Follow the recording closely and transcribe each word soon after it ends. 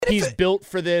he's built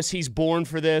for this, he's born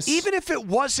for this. Even if it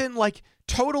wasn't like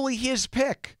totally his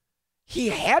pick, he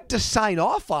had to sign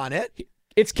off on it.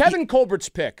 It's Kevin Colbert's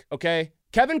pick, okay?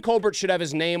 Kevin Colbert should have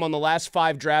his name on the last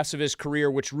 5 drafts of his career,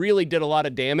 which really did a lot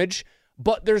of damage.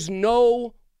 But there's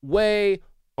no way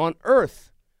on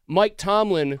earth Mike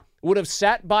Tomlin would have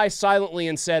sat by silently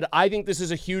and said, I think this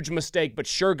is a huge mistake, but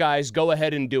sure, guys, go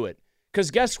ahead and do it.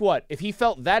 Because guess what? If he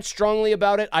felt that strongly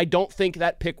about it, I don't think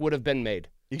that pick would have been made.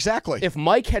 Exactly. If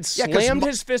Mike had slammed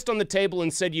his fist on the table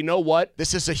and said, you know what?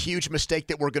 This is a huge mistake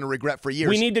that we're going to regret for years.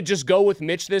 We need to just go with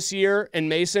Mitch this year and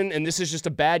Mason, and this is just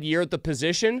a bad year at the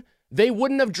position. They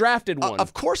wouldn't have drafted one.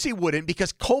 Of course he wouldn't,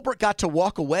 because Colbert got to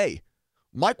walk away.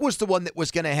 Mike was the one that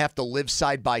was going to have to live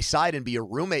side by side and be a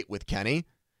roommate with Kenny.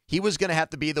 He was going to have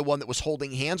to be the one that was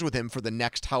holding hands with him for the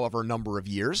next however number of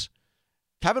years.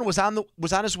 Kevin was on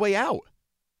his way out.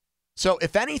 So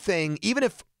if anything, even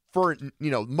if for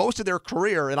most of their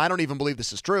career, and I don't even believe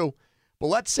this is true, but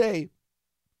let's say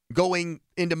going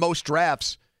into most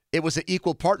drafts, it was an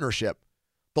equal partnership.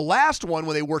 The last one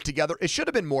when they worked together, it should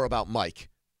have been more about Mike.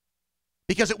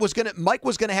 Because Mike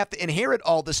was going to have to inherit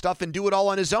all this stuff and do it all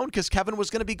on his own because Kevin was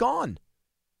going to be gone.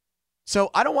 So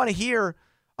I don't want to hear,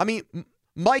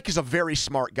 Mike is a very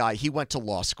smart guy. He went to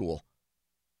law school.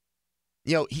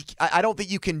 I don't think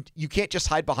you can't just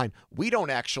hide behind, we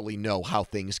don't actually know how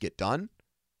things get done.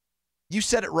 You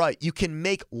said it right. You can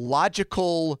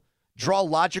draw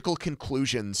logical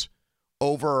conclusions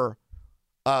over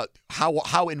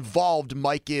how involved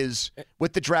Mike is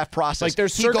with the draft process. Like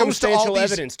there's circumstantial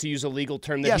evidence, to use a legal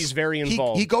term, that he's very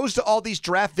involved. He goes to all these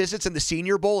draft visits in the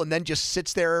Senior Bowl and then just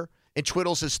sits there and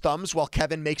twiddles his thumbs while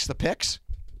Kevin makes the picks.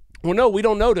 Well, no, we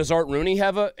don't know. Does Art Rooney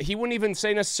he wouldn't even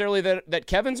say necessarily that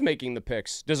Kevin's making the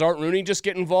picks. Does Art Rooney just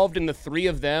get involved in the 3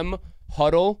 of them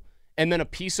huddle and then a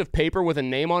piece of paper with a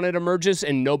name on it emerges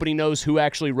and nobody knows who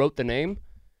actually wrote the name?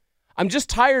 I'm just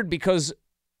tired because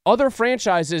other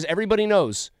franchises, everybody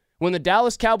knows. When the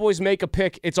Dallas Cowboys make a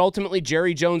pick, it's ultimately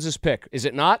Jerry Jones's pick, is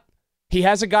it not? He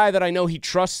has a guy that I know he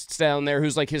trusts down there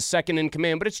who's like his second in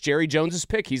command, but it's Jerry Jones's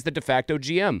pick. He's the de facto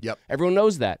GM. Yep. Everyone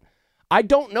knows that. I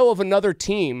don't know of another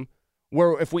team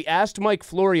where if we asked Mike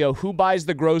Florio who buys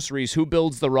the groceries, who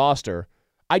builds the roster,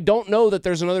 I don't know that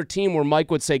there's another team where Mike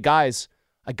would say, guys,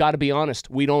 I got to be honest,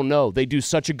 we don't know. They do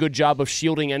such a good job of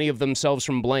shielding any of themselves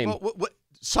from blame.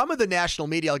 Some of the national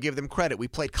media, I'll give them credit. We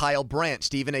played Kyle Brandt.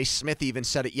 Stephen A. Smith even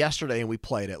said it yesterday, and we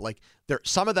played it. Like,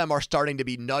 some of them are starting to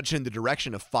be nudged in the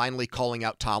direction of finally calling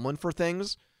out Tomlin for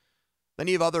things. Then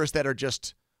you have others that are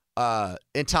just,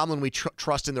 in Tomlin, we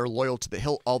trust in their loyal to the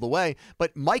hilt all the way.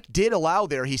 But Mike did allow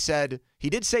there, he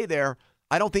did say there,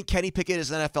 I don't think Kenny Pickett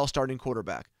is an NFL starting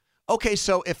quarterback. Okay,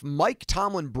 so if Mike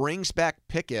Tomlin brings back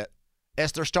Pickett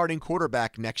as their starting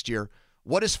quarterback next year,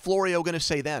 what is Florio going to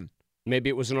say then?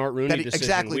 Maybe it was an Art Rooney decision.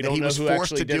 Exactly, we that don't he know was who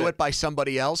forced to actually do it by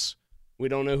somebody else. We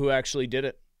don't know who actually did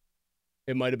it.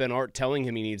 It might have been Art telling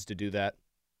him he needs to do that.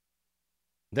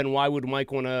 Then why would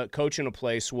Mike want to coach in a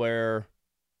place where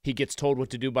he gets told what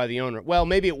to do by the owner? Well,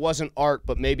 maybe it wasn't Art,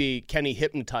 but maybe Kenny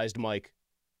hypnotized Mike.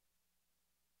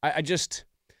 I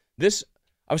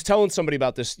was telling somebody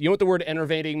about this. You know what the word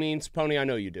enervating means, Pony? I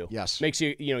know you do. Yes. Makes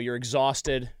you, you're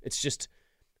exhausted. It's just,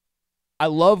 I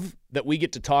love that we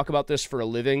get to talk about this for a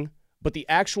living, but the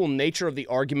actual nature of the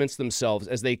arguments themselves,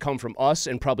 as they come from us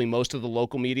and probably most of the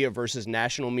local media versus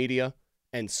national media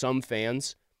and some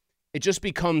fans, it just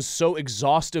becomes so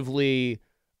exhaustively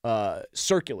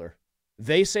circular.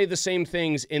 They say the same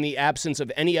things in the absence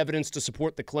of any evidence to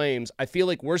support the claims. I feel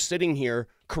like we're sitting here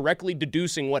correctly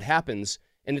deducing what happens,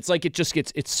 and it's like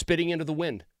it's spitting into the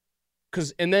wind.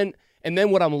 And then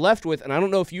what I'm left with, and I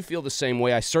don't know if you feel the same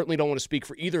way, I certainly don't want to speak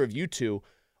for either of you two,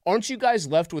 aren't you guys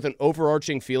left with an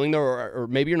overarching feeling, though, or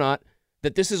maybe you're not,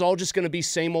 that this is all just going to be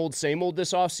same old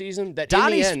this offseason? That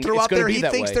Donnie's in the end, threw it's out going there to be he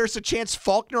that thinks way. there's a chance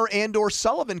Faulkner and or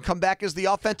Sullivan come back as the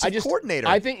offensive coordinator.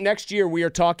 I think next year we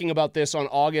are talking about this on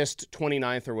August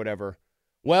 29th or whatever.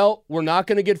 Well, we're not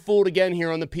going to get fooled again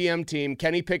here on the PM team.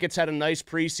 Kenny Pickett's had a nice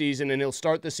preseason, and he'll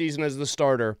start the season as the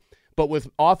starter. But with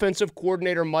offensive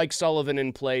coordinator Mike Sullivan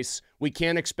in place, we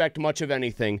can't expect much of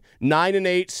anything.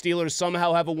 9-8, Steelers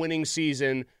somehow have a winning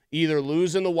season, either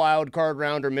lose in the wild card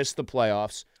round or miss the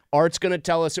playoffs. Art's going to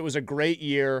tell us it was a great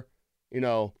year.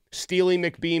 Steely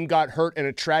McBeam got hurt in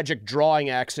a tragic drawing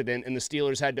accident, and the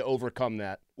Steelers had to overcome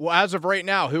that. Well, as of right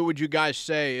now, who would you guys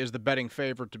say is the betting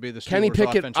favorite to be the Steelers' Kenny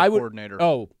Pickett, offensive coordinator?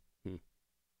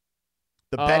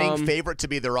 The betting favorite to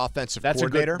be their offensive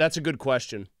coordinator? That's a good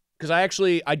question. Because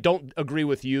I don't agree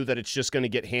with you that it's just going to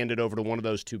get handed over to one of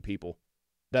those two people.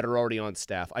 that are already on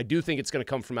staff. I do think it's going to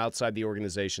come from outside the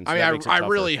organization. So I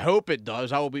really hope it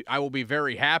does. I will be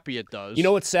very happy it does. You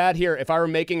know what's sad here? If I were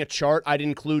making a chart, I'd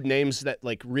include names that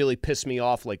like really piss me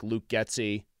off, like Luke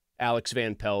Getsy, Alex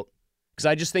Van Pelt, because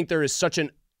I just think there is such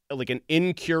an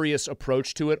incurious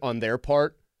approach to it on their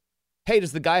part. Hey,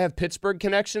 does the guy have Pittsburgh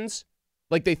connections?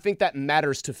 Like they think that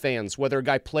matters to fans, whether a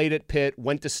guy played at Pitt,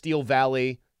 went to Steel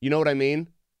Valley. You know what I mean?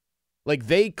 Like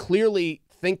they clearly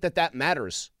think that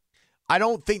matters. I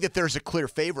don't think that there's a clear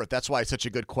favorite. That's why it's such a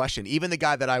good question. Even the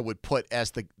guy that I would put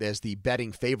as the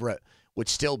betting favorite would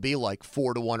still be like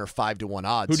 4-1 or 5-1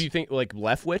 odds. Who do you think? Like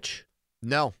Leftwich?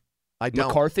 No, I don't.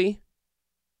 McCarthy?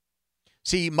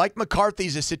 See, Mike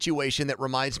McCarthy's a situation that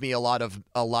reminds me a lot of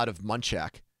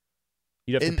Munchak.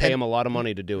 You'd have to pay him a lot of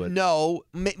money to do it. No,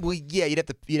 well, yeah, you'd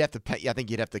have to pay. I think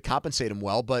you'd have to compensate him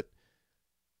well. But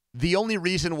the only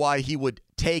reason why he would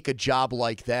take a job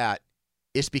like that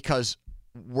is because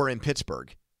we're in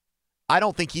Pittsburgh. I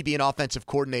don't think he'd be an offensive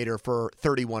coordinator for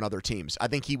 31 other teams. I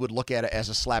think he would look at it as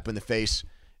a slap in the face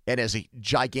and as a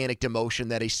gigantic demotion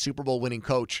that a Super Bowl winning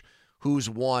coach who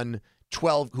won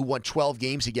 12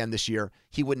 games again this year,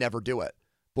 he would never do it.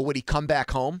 But would he come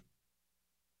back home?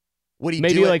 Would he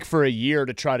maybe do it? like for a year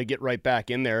to try to get right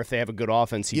back in there if they have a good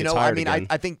offense? He gets hired again.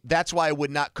 I think that's why I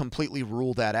would not completely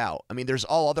rule that out. I mean, there's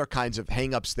all other kinds of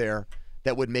hangups there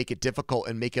that would make it difficult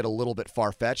and make it a little bit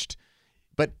far-fetched.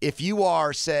 But if you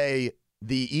are, say,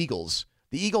 the Eagles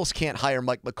can't hire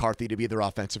Mike McCarthy to be their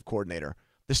offensive coordinator.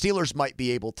 The Steelers might be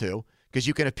able to because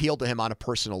you can appeal to him on a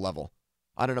personal level,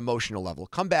 on an emotional level.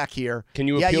 Come back here. Can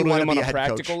you appeal to him on a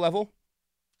practical level?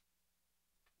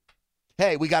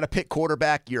 Hey, we got a Pitt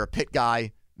quarterback. You're a Pitt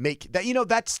guy. Make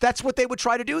that. That's what they would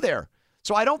try to do there.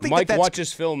 So I don't think Mike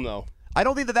watches film though. I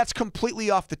don't think that's completely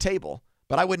off the table.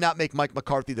 But I would not make Mike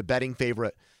McCarthy the betting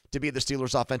favorite to be the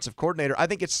Steelers' offensive coordinator. I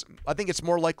think it's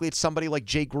more likely it's somebody like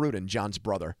Jay Gruden, John's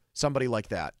brother, somebody like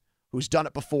that, who's done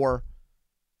it before,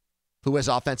 who has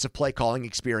offensive play calling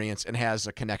experience and has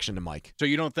a connection to Mike. So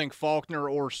you don't think Faulkner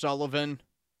or Sullivan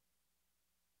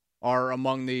are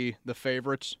among the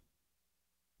favorites?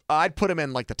 I'd put him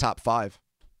in like the top 5,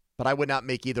 but I would not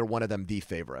make either one of them the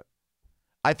favorite.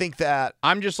 I think that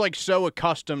I'm just like so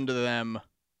accustomed to them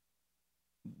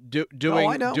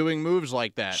doing moves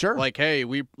like that. Sure. Like, hey,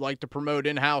 we like to promote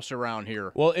in-house around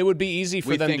here. Well, it would be easy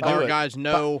for them to do it. We think our guys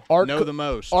know the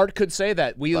most. Art could say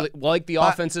that. We like the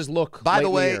offense's look. By the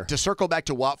way, to circle back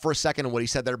to Watt for a second and what he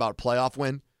said there about playoff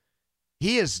win,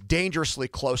 he is dangerously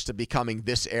close to becoming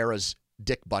this era's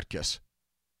Dick Butkus.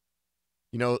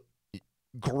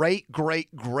 Great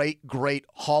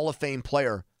Hall of Fame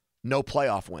player, no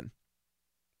playoff win.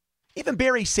 Even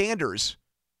Barry Sanders,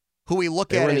 who we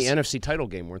look at they were in the NFC title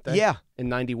game, weren't they? Yeah. In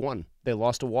 91. They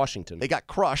lost to Washington. They got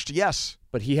crushed, yes.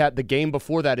 But he had the game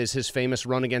before that is his famous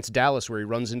run against Dallas where he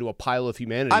runs into a pile of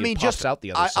humanity and pops out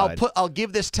the other side. I'll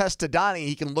give this test to Donnie.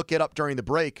 He can look it up during the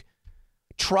break.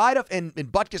 And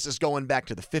Butkus is going back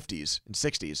to the 50s and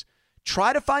 60s.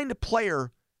 Try to find a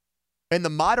player in the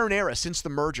modern era since the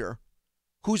merger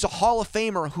who's a Hall of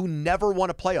Famer who never won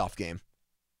a playoff game.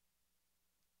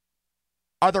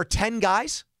 Are there 10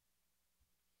 guys?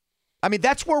 I mean,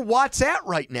 that's where Watt's at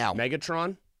right now.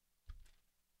 Megatron?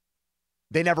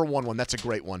 They never won one. That's a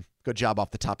great one. Good job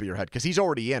off the top of your head. Because he's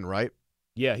already in, right?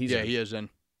 Yeah, he is in.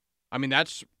 I mean, I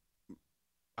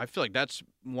feel like that's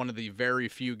one of the very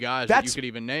few guys that you could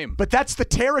even name. But that's the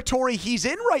territory he's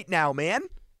in right now, man.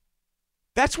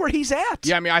 That's where he's at.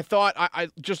 Yeah, I mean, I thought, I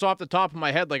just off the top of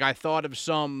my head, like I thought of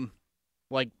some,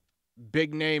 like,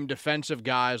 big-name defensive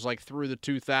guys, like through the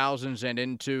 2000s and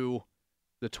into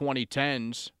the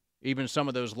 2010s. Even some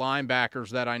of those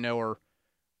linebackers that I know are,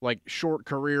 like, short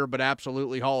career but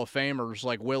absolutely Hall of Famers,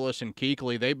 like Willis and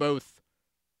Kuechly. They both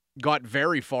got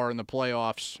very far in the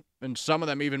playoffs, and some of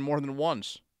them even more than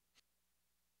once.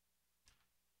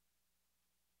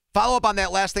 Follow up on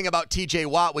that last thing about T.J.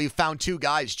 Watt. We found 2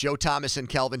 guys, Joe Thomas and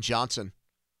Calvin Johnson,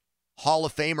 Hall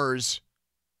of Famers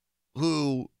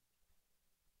who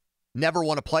never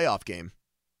won a playoff game.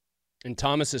 In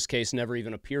Thomas's case, never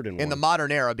even appeared in one. In the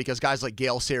modern era, because guys like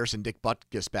Gale Sayers and Dick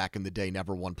Butkus back in the day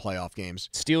never won playoff games.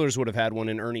 Steelers would have had one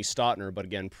in Ernie Stautner, but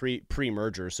again,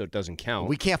 pre-merger, so it doesn't count.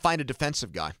 We can't find a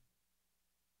defensive guy.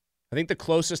 I think the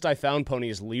closest I found, Pony,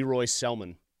 is Leroy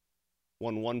Selman.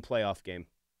 Won one playoff game.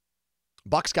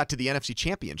 Bucks got to the NFC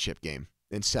Championship game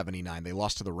in 79. They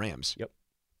lost to the Rams. Yep.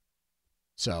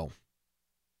 So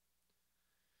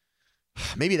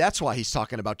maybe that's why he's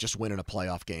talking about just winning a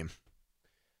playoff game.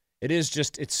 It is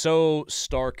just, it's so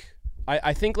stark.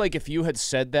 I think, like, if you had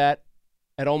said that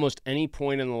at almost any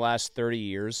point in the last 30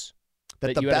 years,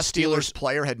 That the best Steelers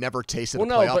player had never tasted a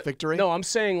playoff victory? No, I'm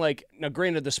saying, like, now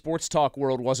granted, the sports talk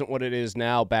world wasn't what it is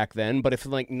now back then, but if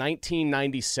like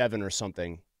 1997 or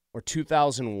something, or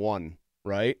 2001,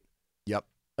 right? Yep.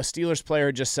 A Steelers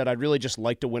player just said, I'd really just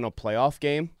like to win a playoff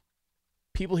game.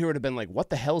 People here would have been like,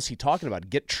 what the hell is he talking about?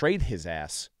 Trade his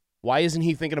ass. Why isn't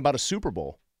he thinking about a Super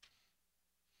Bowl?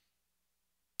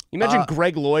 Imagine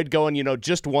Greg Lloyd going,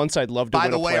 just once I'd love to win a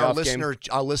playoff game. By the way,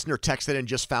 our listener texted and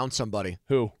just found somebody.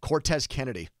 Who? Cortez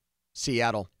Kennedy,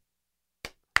 Seattle.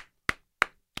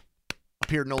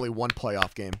 Appeared in only one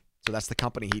playoff game, so that's the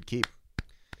company he'd keep.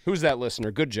 Who's that listener?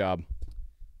 Good job.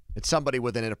 It's somebody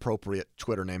with an inappropriate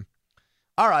Twitter name.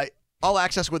 All right, All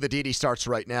Access with Aditi starts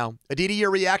right now. Aditi,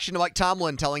 your reaction to Mike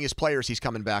Tomlin telling his players he's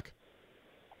coming back?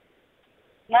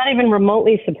 Not even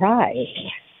remotely surprised.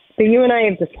 So you and I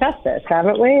have discussed this,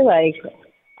 haven't we? Like,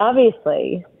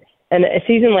 obviously, and a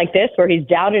season like this where he's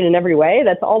doubted in every way,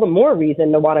 that's all the more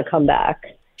reason to want to come back.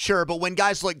 Sure, but when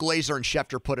guys like Glazer and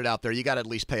Schefter put it out there, you got to at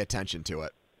least pay attention to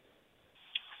it.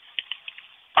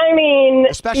 I mean,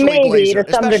 especially maybe Glazer.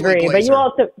 to some degree, Glazer. But you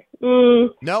also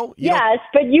no. Yes,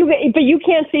 but you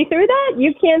can't see through that.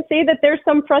 You can't see that there's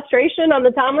some frustration on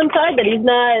the Tomlin side that he's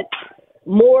not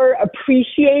more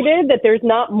appreciated, that there's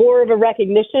not more of a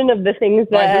recognition of the things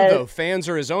that... By who, though? Fans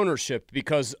or his ownership?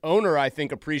 Because owner, I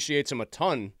think, appreciates him a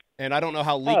ton, and I don't know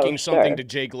how leaking something to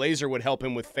Jay Glazer would help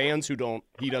him with fans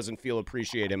he doesn't feel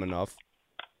appreciate him enough.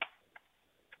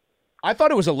 I thought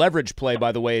it was a leverage play,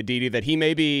 by the way, Aditi, that he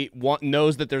maybe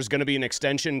knows that there's going to be an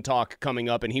extension talk coming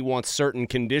up, and he wants certain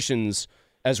conditions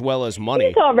as well as money.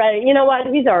 He's already, you know what?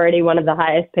 He's already one of the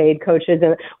highest paid coaches.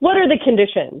 And what are the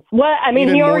conditions? He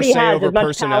already has as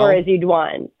much power as he'd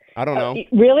want. I don't know.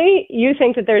 Really? You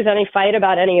think that there's any fight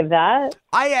about any of that?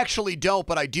 I actually don't,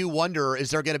 but I do wonder,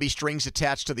 is there going to be strings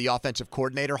attached to the offensive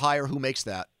coordinator hire? Who makes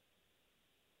that?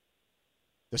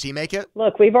 Does he make it?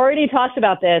 Look, we've already talked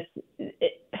about this.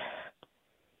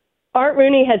 Art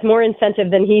Rooney has more incentive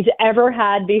than he's ever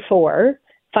had before,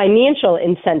 financial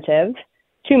incentive,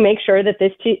 to make sure that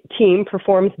this team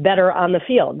performs better on the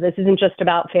field. This isn't just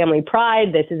about family pride.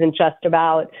 This isn't just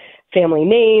about family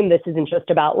name. This isn't just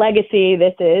about legacy.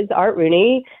 This is Art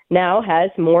Rooney now has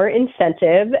more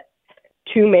incentive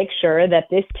to make sure that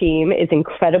this team is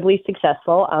incredibly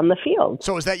successful on the field.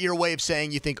 So is that your way of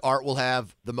saying you think Art will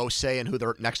have the most say in who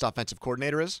their next offensive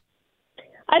coordinator is?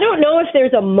 I don't know if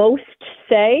there's a most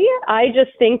say. I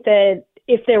just think that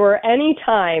if there were any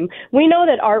time, we know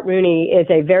that Art Rooney is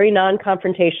a very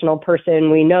non-confrontational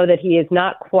person. We know that he is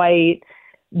not quite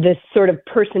the sort of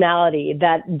personality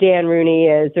that Dan Rooney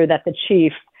is, or that the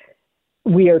chief,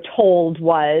 we are told,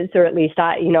 was, or at least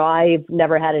I've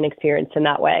never had an experience in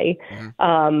that way.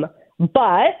 Mm-hmm.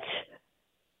 But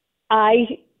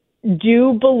I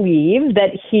do believe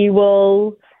that he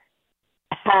will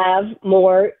have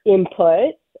more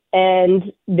input,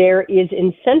 and there is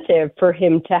incentive for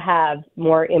him to have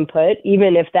more input,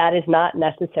 even if that is not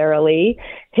necessarily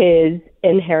his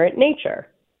inherent nature.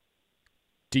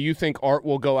 Do you think Art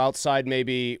will go outside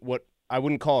maybe what I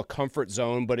wouldn't call a comfort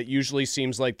zone, but it usually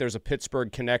seems like there's a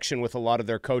Pittsburgh connection with a lot of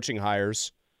their coaching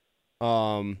hires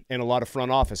and a lot of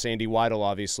front office. Andy Weidel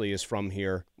obviously is from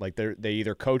here. Like they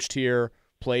either coached here,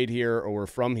 played here, or were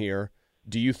from here.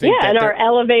 Do you think and are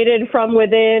elevated from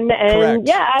within? And correct.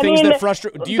 I Things mean, that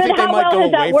frustrate. Do you think they might go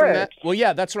away from that? Well,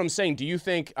 yeah, that's what I'm saying. Do you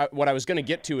think what I was going to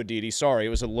get to, Aditi? Sorry, it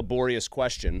was a laborious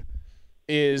question.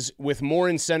 Is with more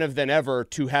incentive than ever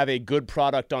to have a good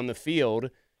product on the field,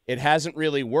 it hasn't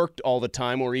really worked all the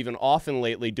time, or even often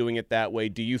lately doing it that way.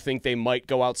 Do you think they might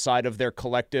go outside of their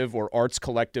collective or Art's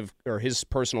collective or his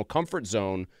personal comfort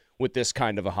zone with this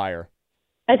kind of a hire?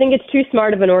 I think it's too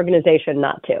smart of an organization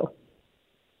not to.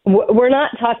 We're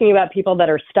not talking about people that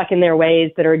are stuck in their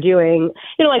ways, that are doing,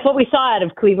 like what we saw out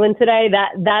of Cleveland today.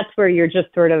 That's where you're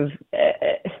just sort of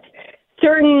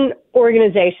certain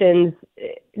organizations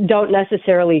don't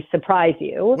necessarily surprise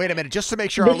you. Wait a minute, just to make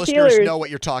sure our listeners know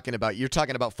what you're talking about. You're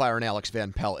talking about firing Alex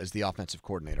Van Pelt as the offensive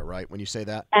coordinator, right? When you say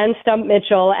that, and Stump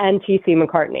Mitchell and T.C.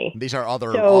 McCartney. These are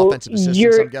other offensive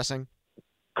assistants, I'm guessing.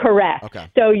 Correct. Okay.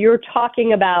 So you're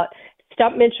talking about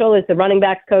Stump Mitchell is the running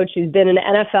backs coach who's been an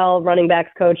NFL running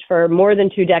backs coach for more than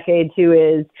 2 decades, who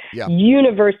is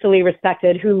universally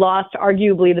respected, who lost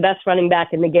arguably the best running back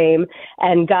in the game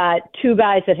and got 2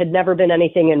 guys that had never been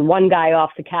anything and 1 guy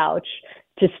off the couch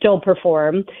to still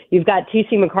perform. You've got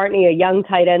T.C. McCartney, a young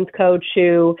tight ends coach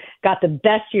who got the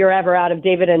best year ever out of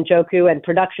David Njoku and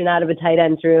production out of a tight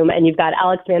ends room. And you've got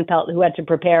Alex Van Pelt, who had to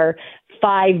prepare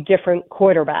 5 different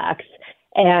quarterbacks,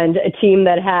 and a team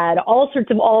that had all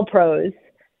sorts of all-pros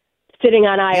sitting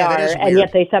on IR, and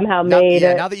yet they somehow made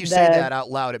it. Now that you say that out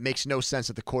loud, it makes no sense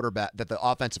that the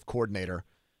offensive coordinator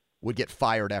would get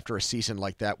fired after a season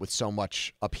like that with so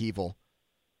much upheaval.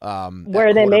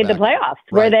 Where they made the playoffs,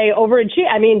 where they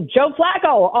overachieved. I mean, Joe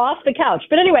Flacco off the couch.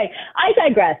 But anyway, I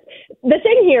digress. The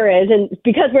thing here is, and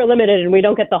because we're limited and we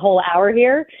don't get the whole hour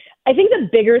here, I think the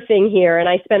bigger thing here, and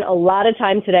I spent a lot of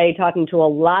time today talking to a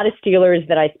lot of Steelers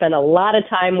that I spent a lot of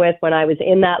time with when I was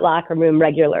in that locker room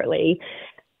regularly.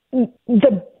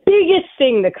 The biggest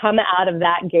thing to come out of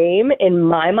that game, in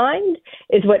my mind,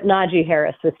 is what Najee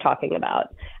Harris was talking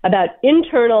about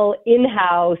internal,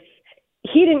 in-house.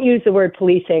 He didn't use the word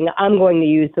policing. I'm going to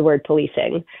use the word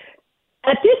policing.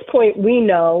 At this point, we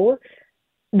know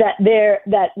that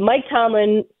Mike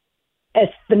Tomlin, as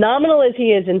phenomenal as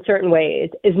he is in certain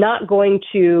ways, is not going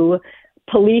to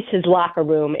police his locker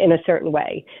room in a certain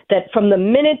way. That from the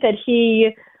minute that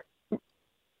he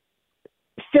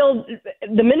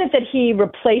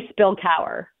replaced Bill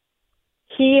Cowher,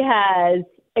 he has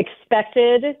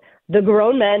expected the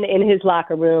grown men in his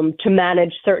locker room to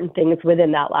manage certain things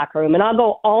within that locker room. And I'll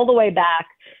go all the way back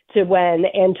to when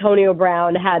Antonio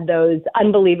Brown had those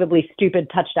unbelievably stupid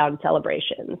touchdown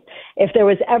celebrations. If there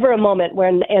was ever a moment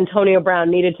when Antonio Brown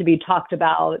needed to be talked to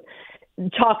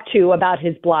about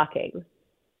his blocking,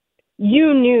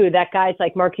 you knew that guys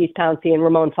like Marquise Pouncey and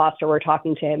Ramon Foster were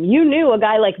talking to him. You knew a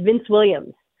guy like Vince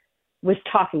Williams was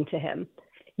talking to him.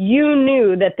 You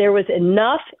knew that there was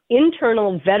enough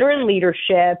internal veteran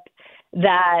leadership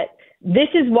that this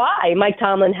is why Mike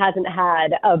Tomlin hasn't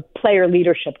had a player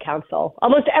leadership council.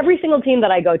 Almost every single team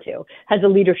that I go to has a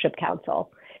leadership council.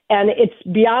 And it's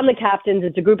beyond the captains.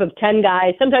 It's a group of 10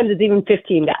 guys. Sometimes it's even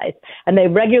 15 guys. And they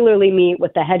regularly meet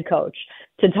with the head coach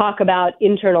to talk about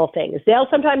internal things. They'll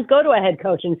sometimes go to a head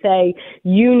coach and say,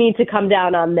 you need to come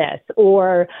down on this,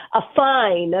 or a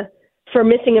fine for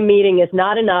missing a meeting is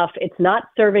not enough. It's not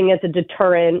serving as a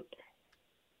deterrent.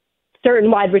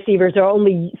 Certain wide receivers are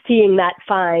only seeing that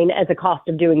fine as a cost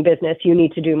of doing business. You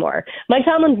need to do more. Mike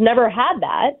Tomlin's never had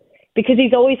that because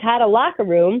he's always had a locker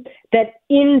room that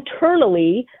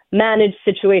internally managed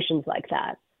situations like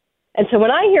that. And so when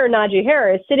I hear Najee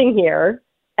Harris sitting here,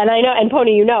 and I know, and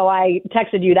Pony, you know, I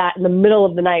texted you that in the middle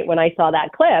of the night when I saw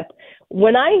that clip.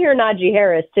 When I hear Najee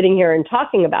Harris sitting here and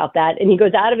talking about that, and he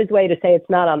goes out of his way to say it's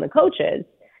not on the coaches,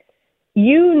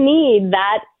 you need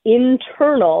that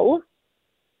internal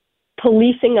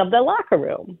policing of the locker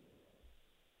room.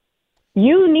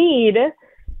 You need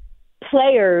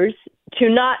players to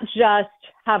not just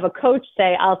have a coach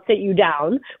say, I'll sit you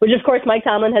down, which of course Mike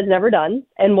Tomlin has never done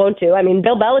and won't do. I mean,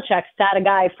 Bill Belichick sat a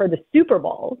guy for the Super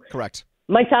Bowl. Correct.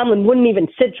 Mike Tomlin wouldn't even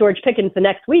sit George Pickens the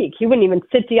next week. He wouldn't even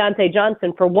sit Deontay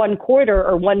Johnson for one quarter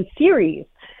or one series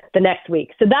the next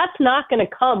week. So that's not going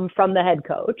to come from the head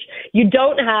coach. You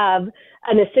don't have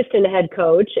an assistant head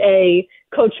coach, a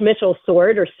Coach Mitchell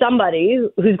sort, or somebody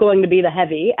who's going to be the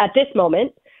heavy at this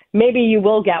moment. Maybe you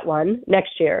will get one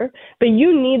next year, but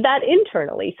you need that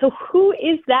internally. So who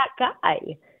is that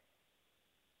guy?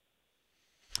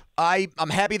 I'm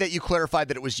happy that you clarified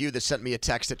that it was you that sent me a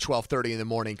text at 12:30 in the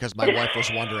morning because my wife was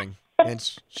wondering,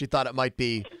 and she thought it might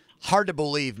be hard to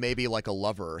believe, maybe like a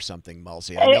lover or something,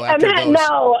 Mulsey. I know after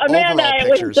Amanda, it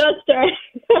was just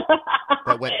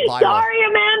that went viral. Sorry,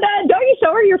 Amanda. Don't you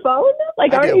show her your phone?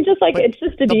 Like, aren't you just like, it's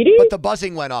just Aditi? But the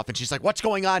buzzing went off, and she's like, what's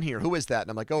going on here? Who is that? And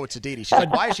I'm like, oh, it's Aditi. She's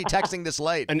like, why is she texting this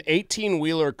late? An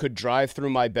 18-wheeler could drive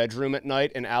through my bedroom at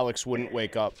night, and Alex wouldn't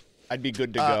wake up. I'd be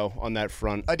good to go on that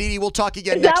front. Aditi, we'll talk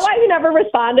again Is next. Is that why you never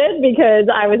responded? Because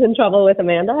I was in trouble with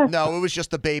Amanda? No, it was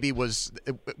just the baby was.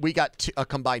 We got a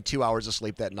combined 2 hours of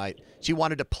sleep that night. She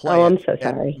wanted to play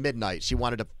at midnight. She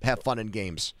wanted to have fun in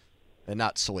games and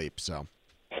not sleep. So.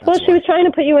 Well, she was trying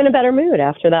to put you in a better mood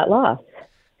after that loss.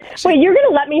 Wait, you're going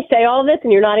to let me say all of this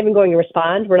and you're not even going to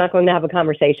respond? We're not going to have a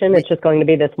conversation? It's just going to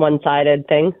be this one-sided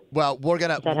thing? Well, we're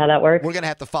going to... Is that how that works? We're going to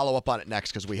have to follow up on it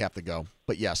next because we have to go.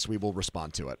 But yes, we will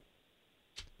respond to it.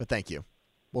 But thank you.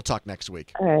 We'll talk next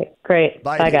week. All right, great.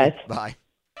 Bye guys. Bye.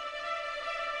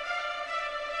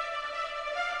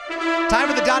 Time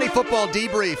for the Donny Football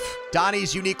Debrief.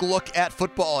 Donny's unique look at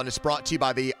football, and it's brought to you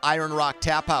by the Iron Rock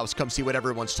Tap House. Come see what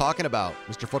everyone's talking about.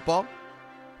 Mr. Football?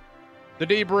 The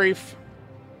Debrief,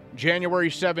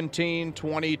 January 17,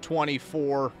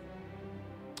 2024.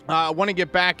 I want to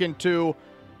get back into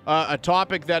a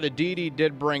topic that Aditi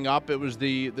did bring up. It was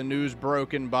the news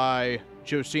broken by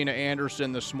Josina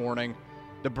Anderson this morning.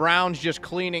 The Browns just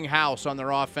cleaning house on their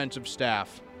offensive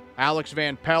staff. Alex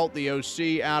Van Pelt, the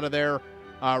OC, out of there.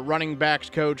 Running backs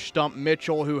coach Stump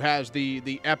Mitchell, who has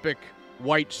the epic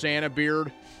white Santa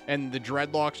beard and the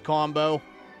dreadlocks combo.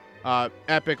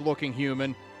 Epic looking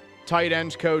human. tight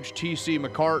ends coach T.C.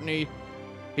 McCartney.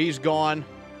 He's gone.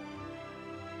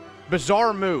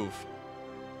 Bizarre move,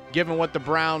 given what the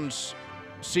Browns'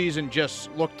 season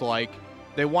just looked like.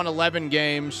 They won 11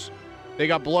 games. They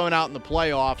got blown out in the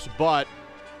playoffs, but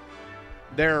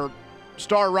their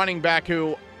star running back,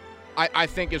 who I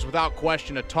think is without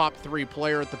question a top 3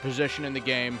 player at the position in the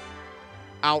game,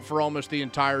 out for almost the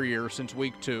entire year since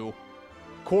week 2.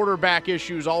 Quarterback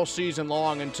issues all season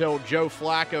long until Joe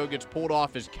Flacco gets pulled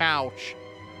off his couch.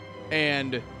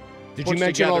 And did you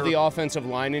mention all the offensive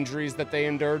line injuries that they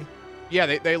endured? Yeah,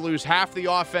 they lose half the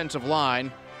offensive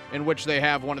line, in which they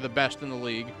have one of the best in the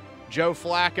league. Joe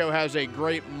Flacco has a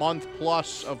great month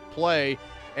plus of play,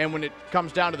 and when it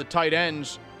comes down to the tight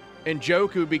ends,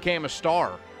 Njoku became a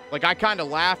star. Like, I kind of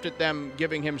laughed at them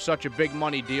giving him such a big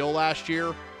money deal last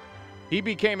year. He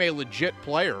became a legit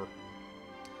player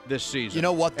this season. You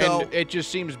know what, though? And it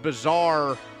just seems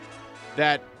bizarre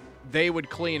that they would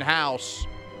clean house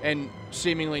and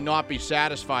seemingly not be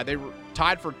satisfied. They were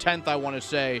tied for 10th, I want to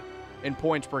say, in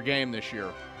points per game this year.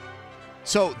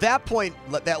 So that point,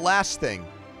 that last thing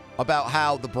about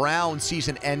how the Browns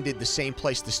season ended the same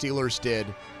place the Steelers did,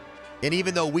 and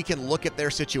even though we can look at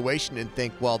their situation and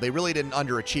think, well, they really didn't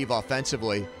underachieve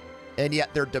offensively, and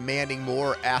yet they're demanding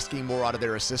more, asking more out of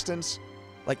their assistants,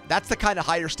 like, that's the kind of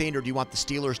higher standard you want the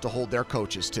Steelers to hold their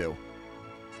coaches to.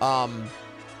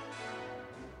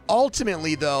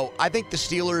 Ultimately, though, I think the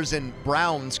Steelers and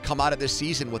Browns come out of this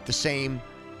season with the same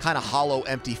kind of hollow,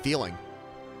 empty feeling.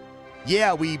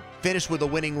 Yeah, we finished with a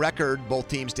winning record, both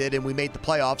teams did, and we made the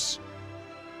playoffs.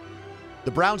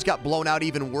 The Browns got blown out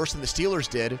even worse than the Steelers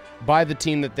did. By the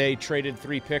team that they traded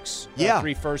 3 picks,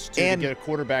 3 firsts to get a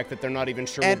quarterback that they're not even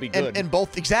sure will be good. And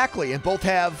both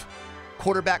have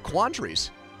quarterback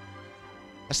quandaries.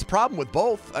 That's the problem with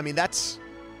both. I mean,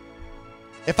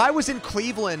 if I was in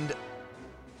Cleveland,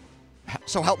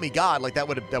 so help me God, like that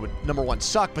would number one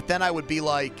suck, but then I would be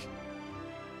like,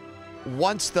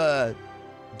 once the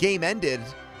game ended,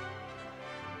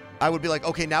 I would be like,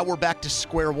 okay, now we're back to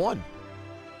square one.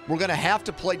 We're going to have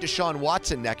to play Deshaun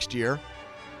Watson next year.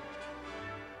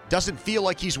 Doesn't feel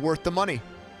like he's worth the money.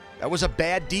 That was a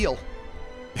bad deal.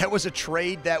 That was a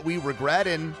trade that we regret,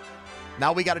 and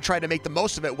now we got to try to make the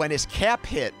most of it when his cap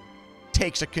hit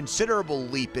takes a considerable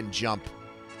leap and jump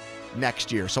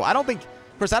next year. So I don't think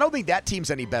that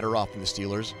team's any better off than the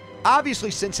Steelers.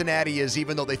 Obviously, Cincinnati is,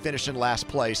 even though they finished in last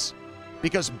place,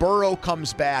 because Burrow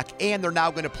comes back, and they're now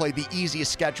going to play the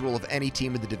easiest schedule of any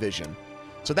team in the division.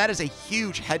 So that is a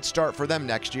huge head start for them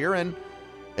next year, and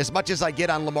as much as I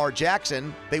get on Lamar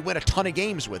Jackson, they win a ton of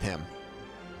games with him.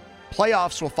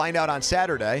 Playoffs, we'll find out on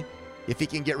Saturday if he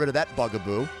can get rid of that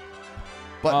bugaboo.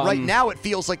 But right now it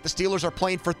feels like the Steelers are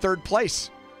playing for third place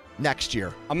next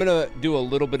year. I'm going to do a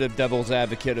little bit of devil's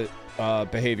advocate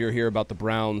behavior here about the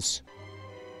Browns.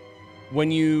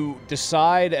 When you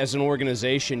decide as an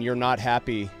organization you're not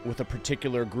happy with a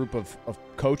particular group of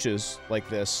coaches like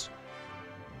this,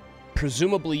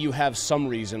 presumably you have some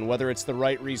reason. Whether it's the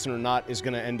right reason or not is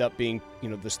going to end up being,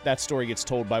 that story gets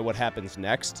told by what happens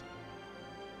next.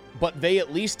 But they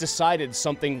at least decided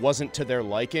something wasn't to their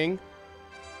liking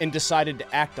and decided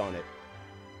to act on it.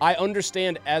 I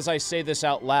understand as I say this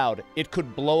out loud, it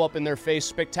could blow up in their face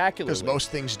spectacularly. Because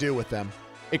most things do with them.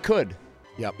 It could.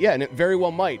 Yep. Yeah, and it very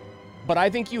well might. But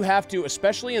I think you have to,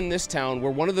 especially in this town,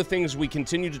 where one of the things we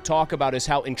continue to talk about is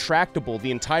how intractable the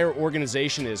entire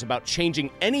organization is about changing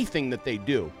anything that they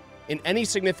do in any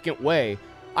significant way.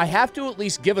 I have to at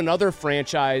least give another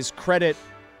franchise credit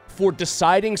for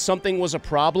deciding something was a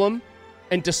problem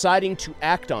and deciding to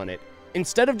act on it,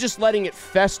 instead of just letting it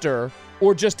fester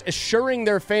or just assuring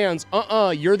their fans,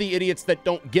 you're the idiots that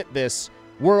don't get this.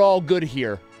 We're all good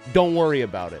here. Don't worry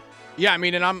about it. Yeah, I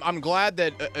mean, and I'm glad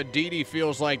that Aditi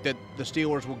feels like that the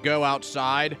Steelers will go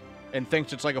outside and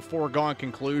thinks it's like a foregone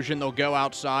conclusion. They'll go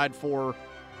outside for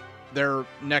their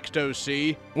next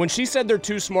OC. When she said they're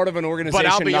too smart of an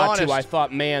organization not to, I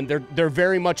thought, man, they're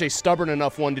very much a stubborn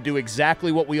enough one to do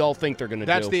exactly what we all think they're going to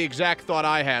do. That's the exact thought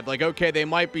I had. Like, okay, they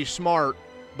might be smart,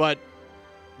 but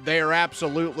they are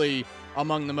absolutely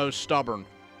among the most stubborn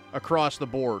across the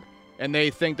board. And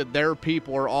they think that their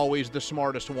people are always the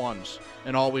smartest ones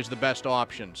and always the best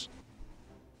options.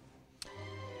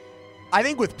 I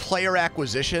think with player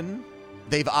acquisition,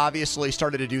 they've obviously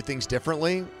started to do things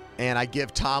differently. And I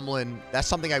give Tomlin, that's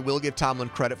something I will give Tomlin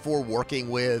credit for, working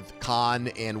with Khan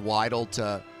and Weidl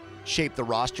to shape the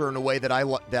roster in a way that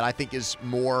I think is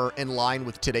more in line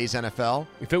with today's NFL.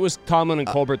 If it was Tomlin and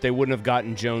Colbert, they wouldn't have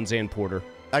gotten Jones and Porter.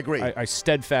 I agree. I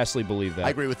steadfastly believe that. I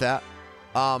agree with that.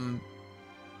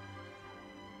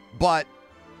 But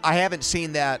I haven't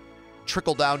seen that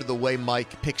trickle down to the way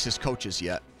Mike picks his coaches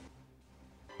yet.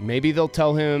 Maybe they'll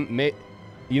tell him,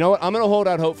 you know what, I'm going to hold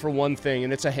out hope for one thing,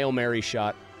 and it's a Hail Mary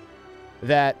shot.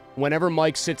 That whenever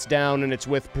Mike sits down and it's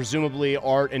with presumably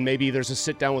Art and maybe there's a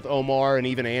sit down with Omar and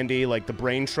even Andy, like the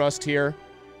brain trust here,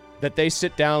 that they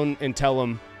sit down and tell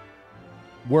him,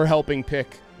 we're helping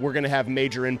pick, we're going to have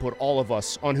major input, all of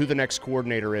us, on who the next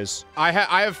coordinator is. I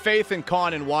have faith in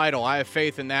Kahn and Weidel. I have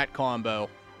faith in that combo.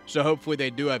 So hopefully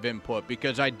they do have input,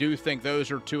 because I do think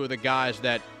those are two of the guys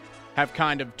that have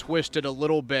kind of twisted a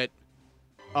little bit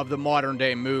of the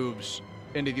modern-day moves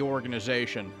into the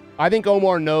organization. I think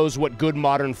Omar knows what good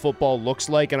modern football looks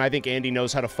like, and I think Andy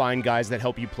knows how to find guys that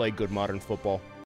help you play good modern football.